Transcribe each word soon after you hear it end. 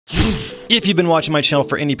If you've been watching my channel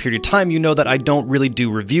for any period of time, you know that I don't really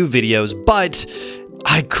do review videos, but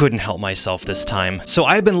I couldn't help myself this time. So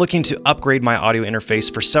I've been looking to upgrade my audio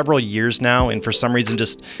interface for several years now, and for some reason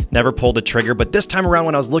just never pulled the trigger. But this time around,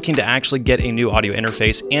 when I was looking to actually get a new audio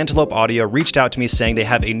interface, Antelope Audio reached out to me saying they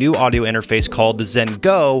have a new audio interface called the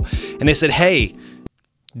ZenGo, and they said, hey,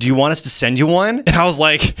 do you want us to send you one? And I was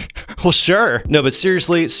like, well, sure. No, but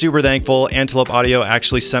seriously, super thankful. Antelope Audio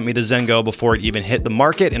actually sent me the ZenGo before it even hit the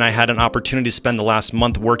market, and I had an opportunity to spend the last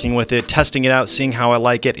month working with it, testing it out, seeing how I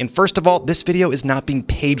like it. And first of all, this video is not being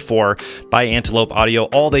paid for by Antelope Audio.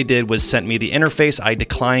 All they did was sent me the interface. I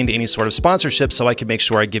declined any sort of sponsorship so I could make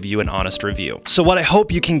sure I give you an honest review. So what I hope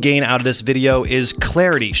you can gain out of this video is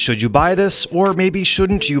clarity. Should you buy this, or maybe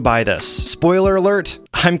shouldn't you buy this? Spoiler alert,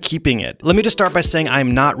 I'm keeping it. Let me just start by saying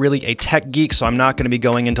I'm not really a tech geek, so I'm not going to be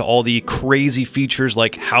going into all the crazy features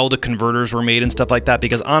like how the converters were made and stuff like that,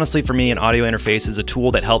 because honestly for me, an audio interface is a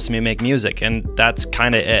tool that helps me make music, and that's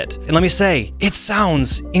kind of it. And let me say, it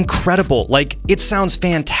sounds incredible. Like, it sounds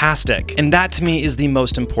fantastic, and that to me is the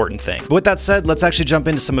most important thing. But with that said, let's actually jump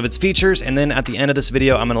into some of its features, and then at the end of this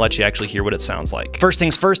video, I'm going to let you actually hear what it sounds like. First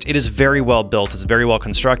things first, it is very well built. It's very well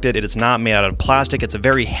constructed. It is not made out of plastic. It's a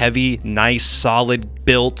very heavy, nice, solid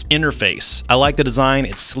built interface. I like the design.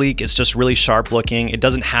 It's sleek. It's just really sharp looking. It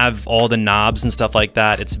doesn't have all the knobs and stuff like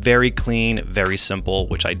that. It's very clean, very simple,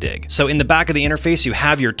 which I dig. So in the back of the interface, you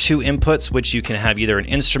have your two inputs, which you can have either an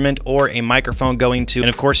instrument or a microphone going to. And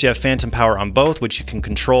of course, you have phantom power on both, which you can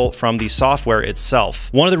control from the software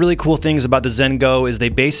itself. One of the really cool things about the ZenGo is they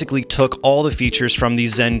basically took all the features from the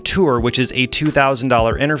Zen Tour, which is a $2,000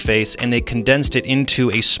 interface, and they condensed it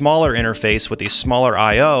into a smaller interface with a smaller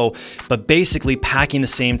I/O, but basically packing the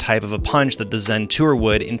same type of a punch that the Zen Tour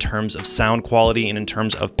would in terms of sound quality and in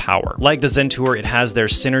terms of power. Like the Zen Tour, it has their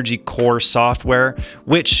Synergy Core software,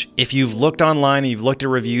 which if you've looked online and you've looked at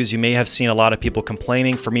reviews, you may have seen a lot of people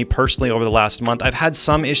complaining. For me personally, over the last month, I've had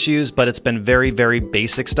some issues, but it's been very, very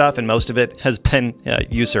basic stuff, and most of it has been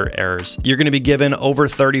user errors. You're going to be given over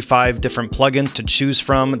 35 different plugins to choose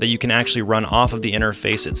from that you can actually run off of the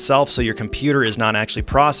interface itself, so your computer is not actually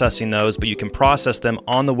processing those, but you can process them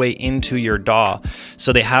on the way into your DAW.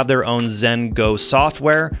 So they have their own ZenGo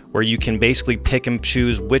software where you can basically pick and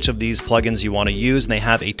choose which of these plugins you want to use, and they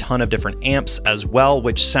have a ton of different amps as well,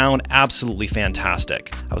 which sound absolutely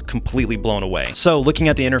fantastic. I was completely blown away. So looking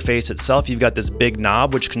at the interface itself, you've got this big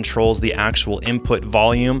knob which controls the actual input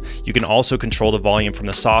volume. You can also control the volume from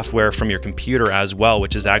the software from your computer as well,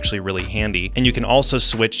 which is actually really handy. And you can also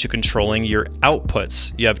switch to controlling your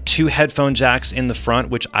outputs. You have two headphone jacks in the front,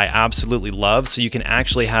 which I absolutely love. So you can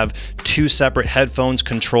actually have two separate headphones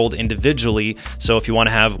controlled individually. So if you want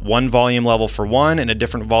to have one volume level for one and a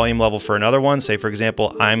different volume level for another one, say for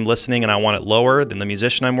example, I'm listening and I want it lower than the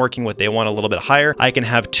musician I'm working with, they want a little bit higher, I can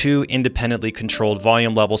have two independently controlled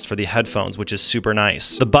volume levels for the headphones, which is super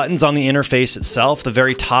nice. The buttons on the interface itself, the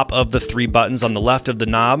very top of the three buttons on the left of the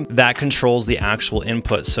knob, that controls the actual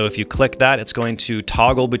input. So if you click that, it's going to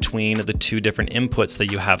toggle between the two different inputs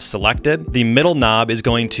that you have selected. The middle knob is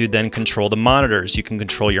going to then control the monitors. You can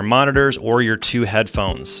control your monitors or your two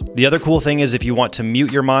headphones. The other cool thing is if you want to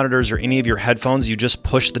mute your monitors or any of your headphones, you just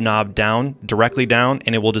push the knob down, directly down,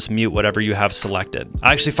 and it will just mute whatever you have selected.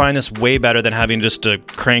 I actually find this way better than having just to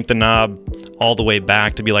crank the knob all the way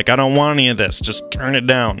back to be like, I don't want any of this, just turn it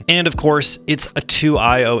down. And of course, it's a 2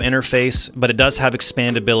 I/O interface, but it does have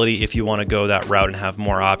expandability if you want to go that route and have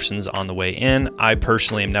more options on the way in. I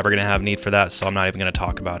personally am never going to have need for that, so I'm not even going to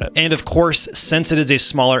talk about it. And of course, since it is a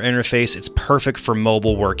smaller interface, it's perfect for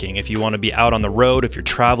mobile working. If you want to be out on the road, if you're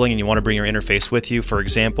traveling and you want to bring your interface with you, for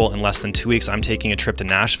example, in less than 2 weeks, I'm taking a trip to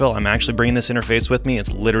Nashville. I'm actually bringing this interface with me.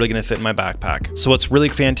 It's literally going to fit in my backpack. So what's really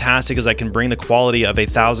fantastic is I can bring the quality of a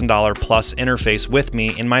 $1,000 plus interface with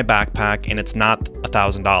me in my backpack, and it's not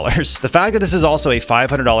 $1,000. The fact that this is also a $500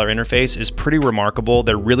 interface is pretty remarkable.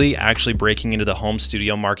 They're really actually breaking into the home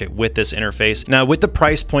studio market with this interface. Now, with the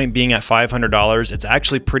price point being at $500, it's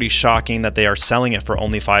actually pretty shocking that they are selling it for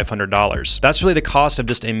only $500. That's really the cost of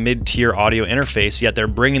just a mid-tier audio interface, yet they're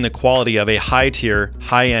bringing the quality of a high-tier,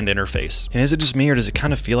 high-end interface. And is it just me, or does it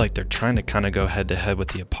kind of feel like they're trying to kind of go head-to-head with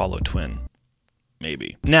the Apollo Twin?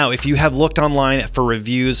 Maybe. Now, if you have looked online for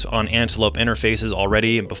reviews on Antelope interfaces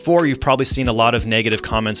already and before, you've probably seen a lot of negative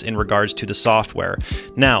comments in regards to the software.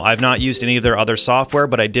 Now, I've not used any of their other software,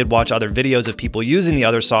 but I did watch other videos of people using the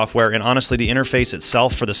other software, and honestly, the interface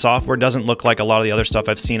itself for the software doesn't look like a lot of the other stuff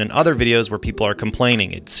I've seen in other videos where people are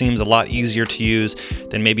complaining. It seems a lot easier to use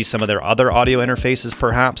than maybe some of their other audio interfaces,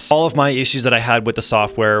 perhaps. All of my issues that I had with the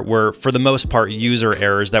software were, for the most part, user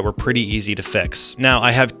errors that were pretty easy to fix. Now,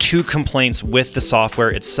 I have two complaints with the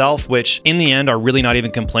software itself, which in the end are really not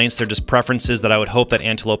even complaints. They're just preferences that I would hope that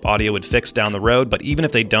Antelope Audio would fix down the road. But even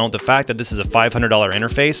if they don't, the fact that this is a $500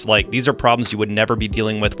 interface, like these are problems you would never be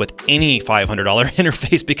dealing with any $500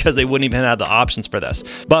 interface because they wouldn't even have the options for this.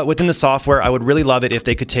 But within the software, I would really love it if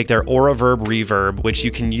they could take their AuraVerb reverb, which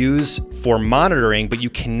you can use for monitoring, but you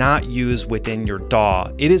cannot use within your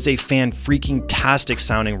DAW. It is a fan-freaking-tastic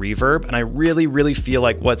sounding reverb, and I really feel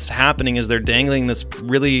like what's happening is they're dangling this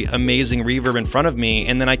really amazing reverb in front of me,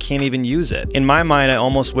 and then I can't even use it. In my mind, I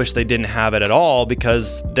almost wish they didn't have it at all,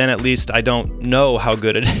 because then at least I don't know how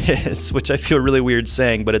good it is, which I feel really weird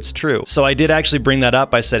saying, but it's true. So I did actually bring that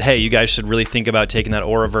up. I said, hey, you guys should really think about taking that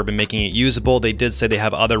AuraVerb and making it usable. They did say they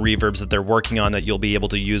have other reverbs that they're working on that you'll be able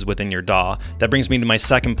to use within your DAW. That brings me to my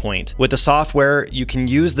second point. With the software, you can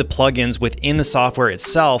use the plugins within the software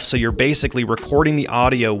itself, so you're basically recording the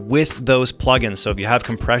audio with those plugins. So if you have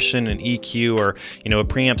compression and EQ or a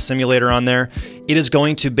preamp simulator on there, it is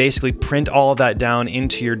going to basically print all of that down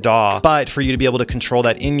into your DAW. But for you to be able to control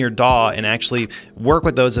that in your DAW and actually work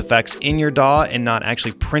with those effects in your DAW and not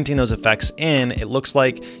actually printing those effects in, it looks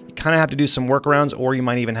like you kind of have to do some workarounds, or you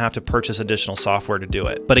might even have to purchase additional software to do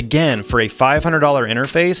it. But again, for a $500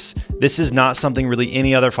 interface, this is not something really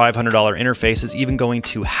any other $500 interface is even going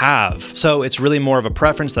to have. So it's really more of a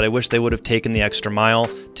preference that I wish they would have taken the extra mile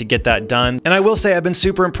to get that done. And I will say I've been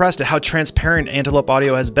super impressed at how transparent Antelope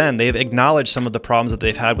Audio has been. They've acknowledged some of the problems that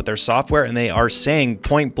they've had with their software, and they are saying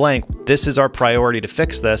point blank, this is our priority to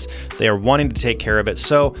fix this. They are wanting to take care of it.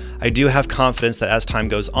 So I do have confidence that as time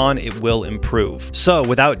goes on, it will improve. So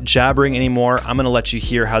without jabbering anymore, I'm gonna let you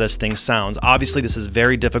hear how this thing sounds. Obviously, this is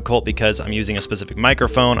very difficult because I'm using a specific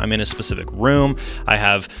microphone, I'm in a specific room, I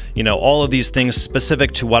have, all of these things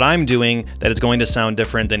specific to what I'm doing that is going to sound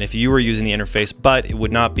different than if you were using the interface, but it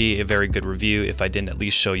would not be a very good review if I didn't at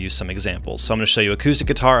least show you some examples. So I'm gonna show you acoustic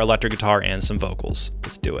guitar, electric guitar, and some vocals.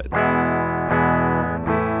 Let's do it.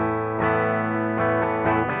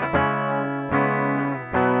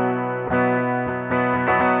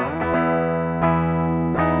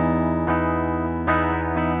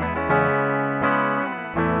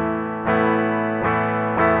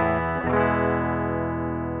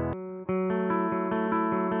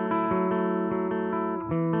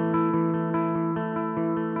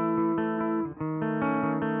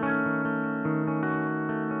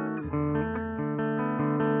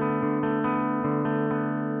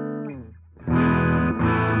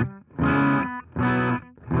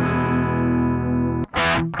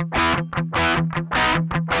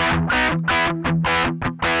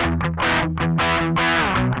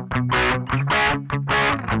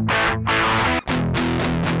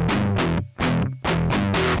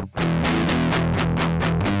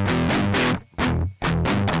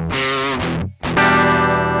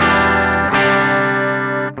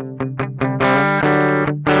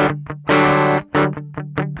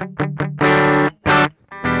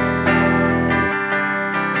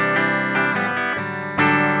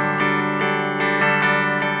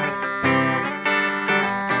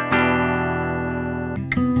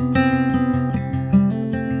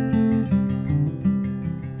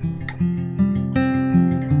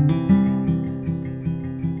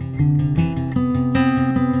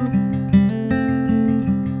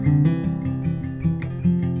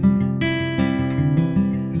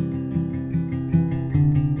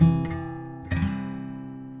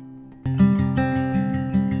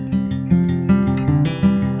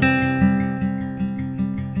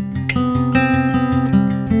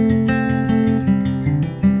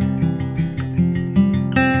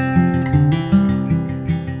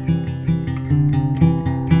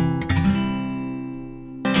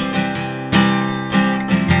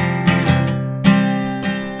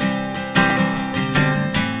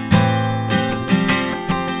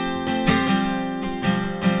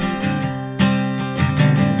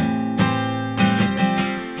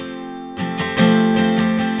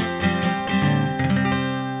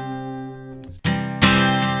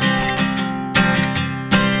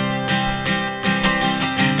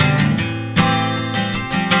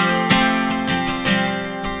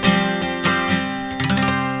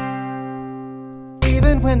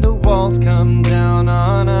 when the walls come down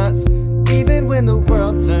on us, even when the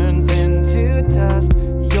world turns into dust,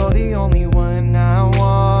 you're the only one I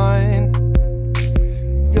want.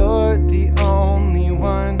 You're the only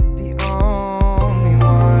one, the only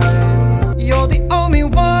one. You're the only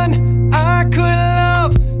one I could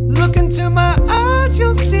love. Look into my eyes,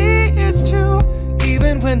 you'll see it's true.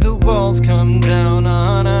 Even when the walls come down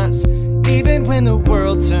on us, even when the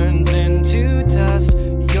world turns into dust,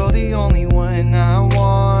 you're the only one I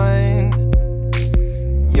want.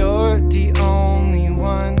 You're the only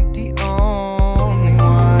one, the only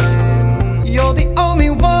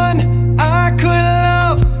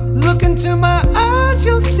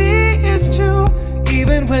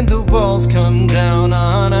walls come down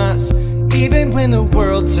on us, even when the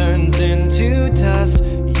world turns into dust,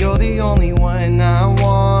 you're the only one I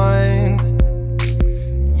want.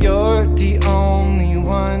 You're the only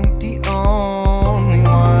one, the only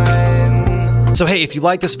one. So hey, if you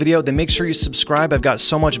like this video, then make sure you subscribe. I've got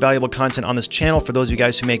so much valuable content on this channel for those of you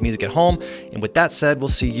guys who make music at home. And with that said, we'll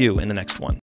see you in the next one.